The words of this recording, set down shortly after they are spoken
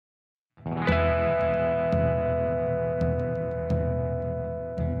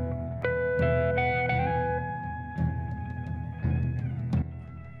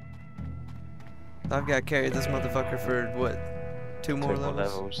I've got to carry this motherfucker for what? Two more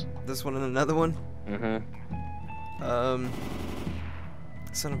levels? This one and another one? Mm-hmm.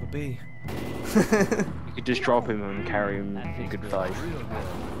 Son of a bee. You could just drop him and carry him in good faith.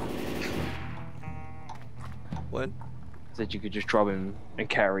 What? Said you could just drop him and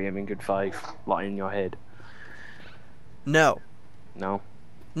carry him in good faith, like in your head. No. No?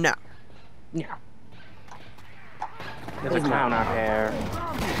 No. Yeah. There's a clown out here.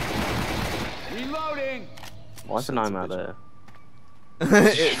 Reloading! Why's the gnome out there?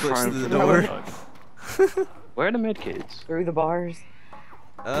 It pushed through the door. Where are the medkits? Through the bars.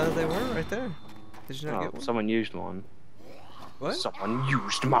 They were right there. Did you not get one? Someone used one. What? Someone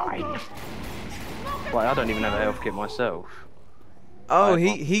used mine. Like, I don't even have a health kit myself. Oh,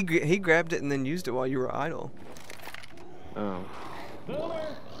 he grabbed it and then used it while you were idle. Oh.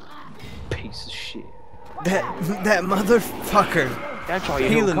 Piece of shit. That motherfucker. That's why you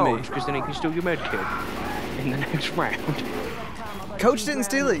healing heal me. Coach, because then he can steal your medkit in the next round. Coach didn't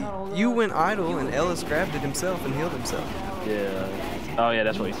steal it. You went idle and Ellis grabbed it himself and healed himself. Yeah. Oh yeah,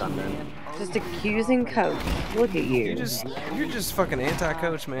 that's what he's done then. Just accusing Coach. Look at you. You're just fucking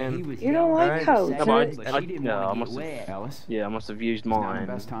anti-coach, man. You don't like Right. Coach. No, but I must have used mine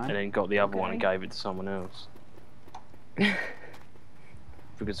and then got the other one and gave it to someone else.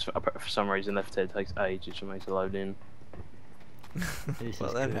 Because for some reason Left Head takes ages for me to load in.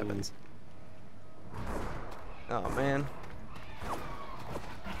 Well, that happens. Oh man.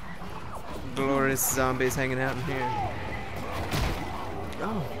 Glorious zombies hanging out in here.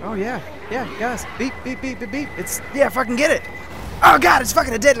 Oh yeah, guys. Beep, beep, beep, beep, beep. Yeah, fucking get it. Oh god, it's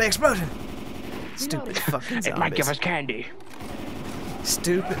fucking a deadly explosion. Stupid fucking zombies. It might give us candy.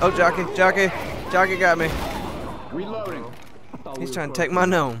 Stupid. Oh, Jockey got me. Reloading. He's trying to take my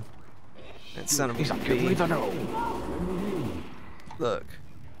gnome. That son of a Give me the gnome. Look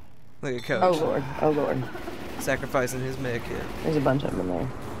at Coach. Oh lord. Sacrificing his med kit. There's a bunch of them in there.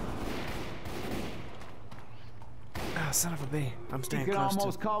 Oh, son of a bee. I'm staying You could close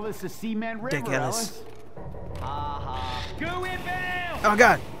almost call this a cement river, Dick Ellis. Go inbound! Oh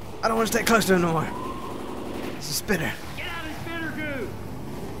god, I don't want to stay close to him no more. It's a spitter. Get out of spitter goo!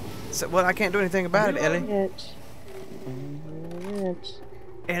 So, well, I can't do anything about it, Ellie. Bitch.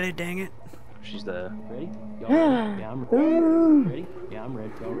 Ellie, dang it. She's there. Ready? Y'all ready? Yeah, I'm ready. Ready? Yeah, I'm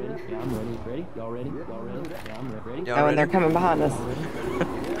ready. Y'all ready? Yeah, I'm ready. Ready? Y'all ready? Y'all ready? Yeah, I'm ready. Oh, and they're coming behind us.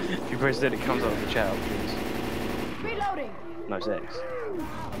 If you press it, it comes up with the chat options. Reloading. No sex.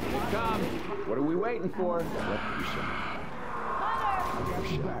 Come. What are we waiting for?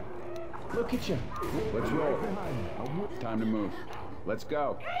 Look at you. Let's roll. Time to move. Let's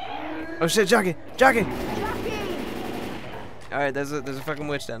go. Oh shit, Jockey! Alright, there's a fucking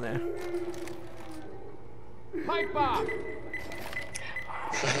witch down there. Pipe bomb.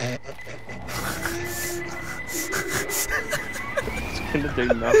 It's gonna do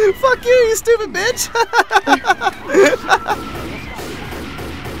nothing. Fuck you stupid bitch!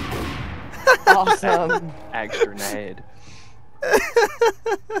 Awesome. Axe grenade.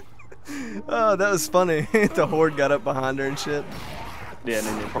 Oh, that was funny. The horde got up behind her and shit. Yeah, and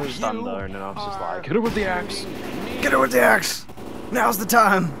then you probably stunned her, and then I was just like, hit her with the axe. Get her with the axe! Now's the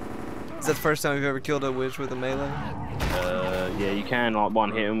time! Is that the first time you've ever killed a witch with a melee? Yeah, you can like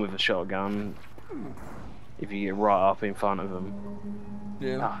one hit him with a shotgun if you get right up in front of them.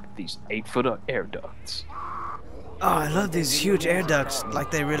 Yeah. Ah, these 8-footer air ducts. Oh, I love these huge air ducts, like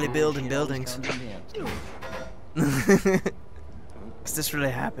they really build in buildings. This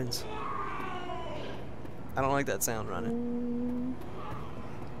really happens. I don't like that sound running.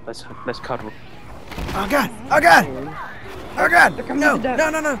 Let's cuddle. Oh god! Oh god! Oh god! No! with the No! duck. No!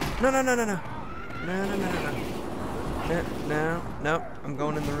 No! No! No! No! No! No! No! No! No! No! I'm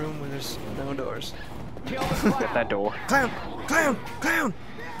going in the room where there's no doors. Get that door. Clown! Clown! Clown!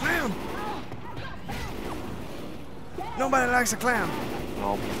 Clown! Nobody likes a clown.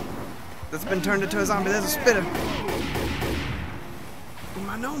 Oh, That's been turned into a zombie. There's a spitter. Get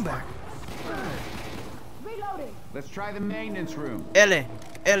my gnome back. Reloading. Let's try the maintenance room. Ellie,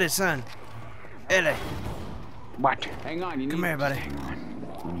 son. Ellie, what? Hang on, you need come here, buddy.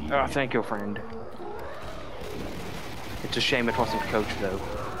 Oh, thank you, friend. It's a shame it wasn't Coach, though.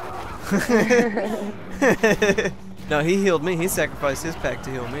 No, he healed me. He sacrificed his pack to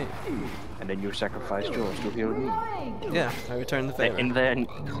heal me. And then you sacrificed yours to heal me. Yeah, I returned the favor. In there.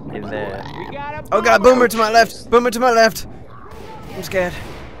 We got a Oh god, boomer to my left! Boomer to my left! I'm scared.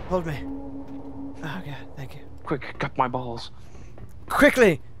 Hold me. Oh god, thank you. Quick, cut my balls.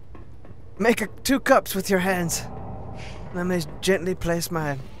 Quickly! Make 2 cups with your hands. Let me gently place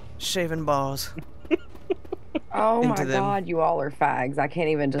my shaven balls Oh into my them. God, you all are fags. I can't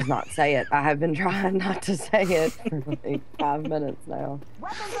even just not say it. I have been trying not to say it for like 5 minutes now.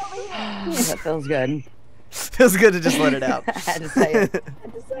 That feels good. Feels good to just let it out. I had to say it. I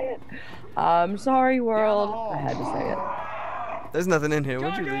had to say it. I'm sorry, world. I had to say it. There's nothing in here.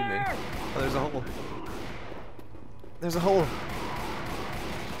 Why'd you leave me? Oh, there's a hole. There's a hole.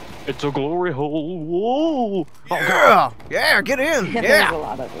 It's a glory hole. Whoa! Yeah! Yeah, get in! There's a Yeah!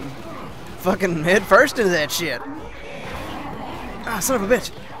 lot of them. Fucking head first into that shit. Ah, son of a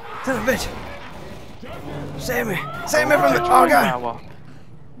bitch! Son of a bitch! Save me! Save me from the. Oh god! Oh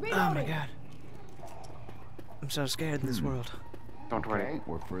my god. I'm so scared in this world. Don't worry. Okay,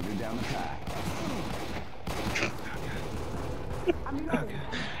 we're further down the path.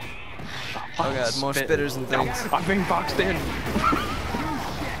 Oh god, more spitters and things. I'm being boxed in.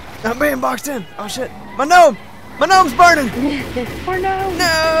 I'm being boxed in! Oh shit! My gnome! My gnome's burning! Or no.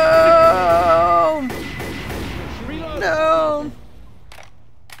 No! No!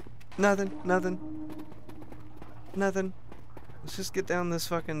 Nothing, nothing. Nothing. Let's just get down this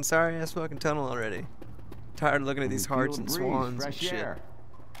fucking sorry ass fucking tunnel already. Tired of looking at these Feel hearts the and breeze, swans and fresh shit. air.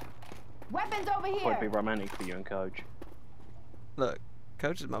 Weapons over Would be here. romantic for you and Coach. Look,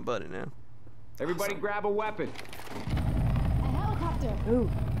 Coach is my buddy now. Everybody grab a weapon. A helicopter. Ooh,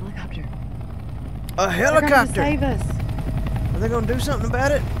 helicopter. A They're coming to helicopter! save us. Are they gonna do something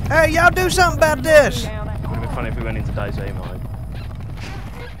about it? Hey, y'all do something about this! Would have been funny if we went into Daisy mode.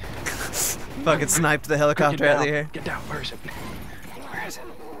 Fucking sniped the helicopter out of the air. Get down, where is it? Where is it?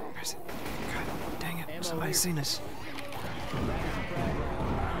 Where is it? God dang it, somebody's seen us.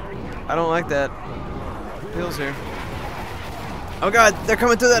 I don't like that. Bill's here. Oh god, they're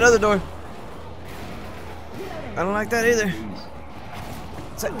coming through that other door. I don't like that either.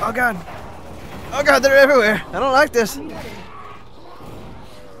 Oh god. Oh god, they're everywhere. I don't like this. I'm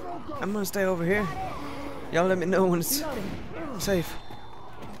gonna stay over here. Y'all let me know when it's safe.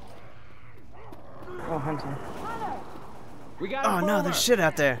 Oh, Hunter. We got Oh no, there's shit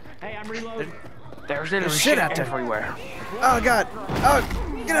out there. Hey, I'm reloading. There's literally shit out there. everywhere. Oh god. Oh,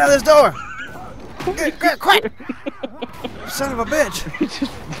 get out of this door. Get quick. Son of a bitch.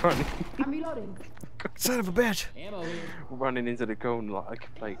 Just running, I'm reloading. Son of a bitch. Ammo here. running into the cone like a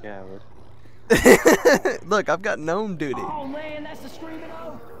complete coward. Look, I've got gnome duty. Oh man, that's the screaming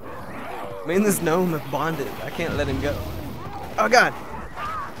oak. Me and this gnome have bonded. I can't let him go. Oh god.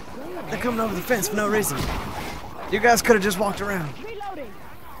 They're coming over the fence for no reason. You guys could have just walked around. Reloading.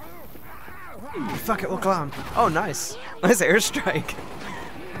 Fuck it, we'll climb. Oh, nice. Nice airstrike.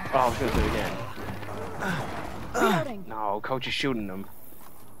 Oh, I was gonna do it again. Reloading. No, Coach is shooting them.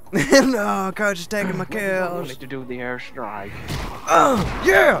 No, coach is taking my We kills. need to do the airstrike. Oh,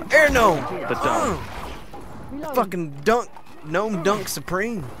 yeah, air gnome. The dunk. Reloading. Fucking dunk, gnome dunk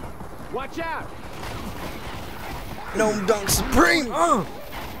supreme. Watch out! Gnome dunk supreme. We're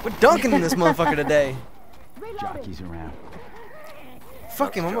dunking in this motherfucker today. Reloading. Jockey's around.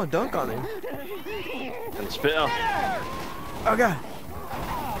 Fuck him, I'm gonna dunk on him. And spill. Oh god.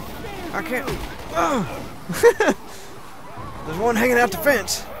 I can't. There's one hanging out the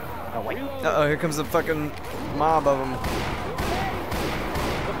fence. Oh, wait. Uh-oh, here comes the fucking mob of them.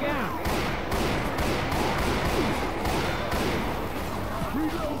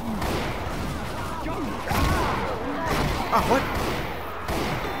 Oh, what?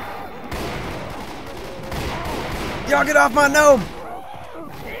 Y'all get off my gnome!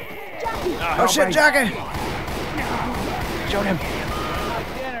 Oh shit, Jockey! Showed him.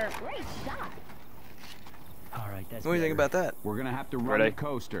 Great shot. All right, that's What do you think about that? We're gonna have to run Ready? the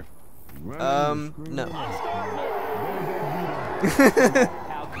coaster. No. how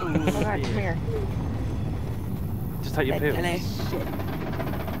cool Oh, is God, come this? here. Just take your Hey, pills. Penny.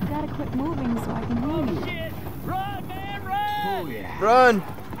 You gotta quit moving so I can hear you. Shit! Run, man, run! Oh yeah. Run!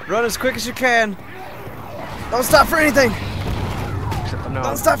 Run as quick as you can! Don't stop for anything! No.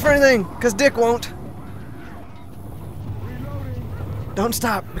 Don't stop for anything, because Dick won't. Don't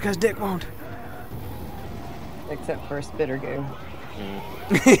stop, because Dick won't. Except for spitter goo.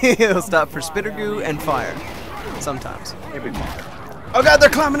 He'll stop for spitter goo and fire. Sometimes. Here we go. Oh god, they're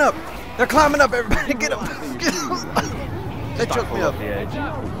climbing up! They're climbing up, everybody! Get them! Get them! They choked me up. Off the edge.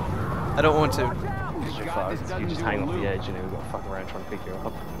 I don't want to. You're fucked. You just hang off the edge and he'll go fuck around trying to pick you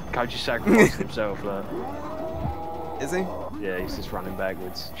up. Coach is sacrificing himself, but Is he? yeah, he's just running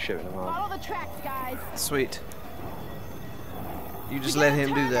backwards, shooting them up. Follow the tracks, guys. Sweet. You just let him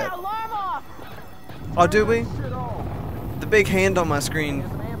do Turn that. alarm off. Oh, do we? The big hand on my screen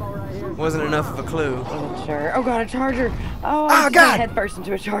wasn't enough of a clue. Oh, sure. Oh, God, a charger. Oh, Ah, I just God. went head first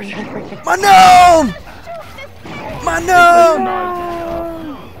into a charger. My gnome! My gnome!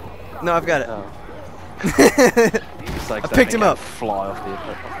 No, I've got it. Oh. It's like I picked him up. Fly off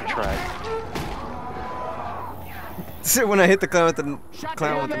the track. So when I hit the clown with the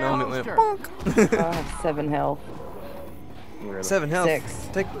gnome, it went bonk. I have 7 health. Really. 7 health. 6.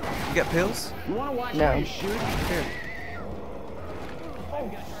 You got pills? No.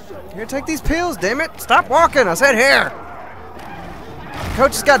 Here, take these pills, damn it! Stop walking! I said here!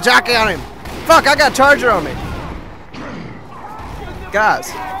 Coach has got jockey on him! Fuck, I got charger on me! Guys!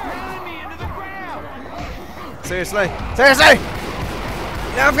 Seriously? Seriously!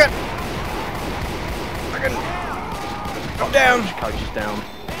 Now I've got... I'm down! Coach is down.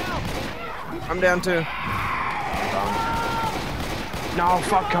 I'm down too. No,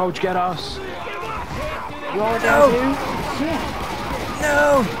 fuck Coach, get us! You all down too?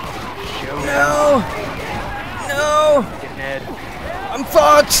 No! No! No! Get Ned. I'm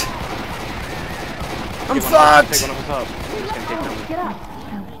fucked! I'm fucked! Take one of us up. He's gonna take them. Get up.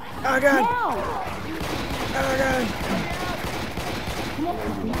 Oh god! Oh god!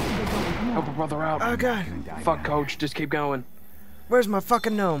 Help a brother out. Oh god! Fuck Coach, just keep going. Where's my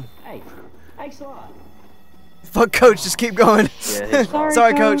fucking gnome? Hey, thanks a lot. Fuck Coach, just keep going. Yeah, he's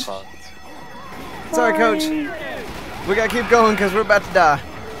Sorry, Coach. fucked. Sorry, Coach. We gotta keep going because we're about to die.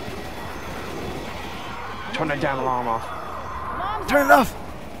 Turn that damn alarm off. Turn it off!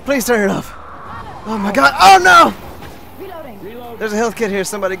 Please turn it off! Oh my god! Oh no! Reloading. There's a health kit here.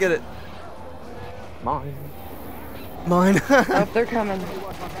 Somebody get it. Mine. Mine. Oh, they're coming.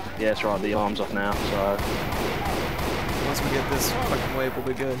 Yeah, that's right, the alarm's off now, so Once we get this fucking wave, we'll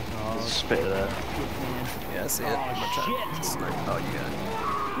be good. spit it there. Yeah, I see it. I'm gonna try to snipe. Oh,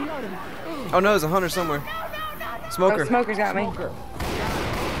 you got it. Oh no, there's a hunter somewhere. Smoker. Oh, Smoker's got me.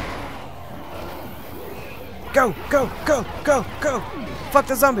 Go, go, go, go, go! Fuck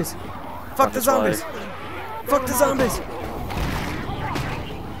the zombies! Fuck the this way. zombies! Fuck the zombies!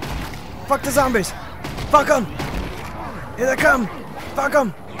 Fuck the zombies! Fuck them! Here they come! Fuck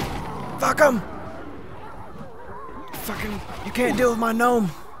them! Fuck them! Fucking, you can't deal with my gnome.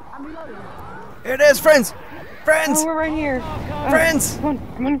 Here it is, friends! Friends! Oh, we're right here. Oh, Friends! Come on,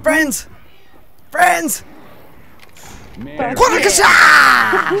 come on. Friends! Friends! Man,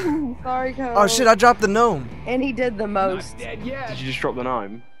 Sorry, Coach. Oh shit, I dropped the gnome. And he did the most. Did you just drop the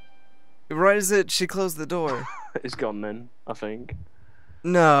gnome? Right as she closed the door. It's gone then, I think.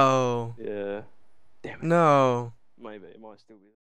 No. Yeah. Damn it. No. Maybe, it might still be.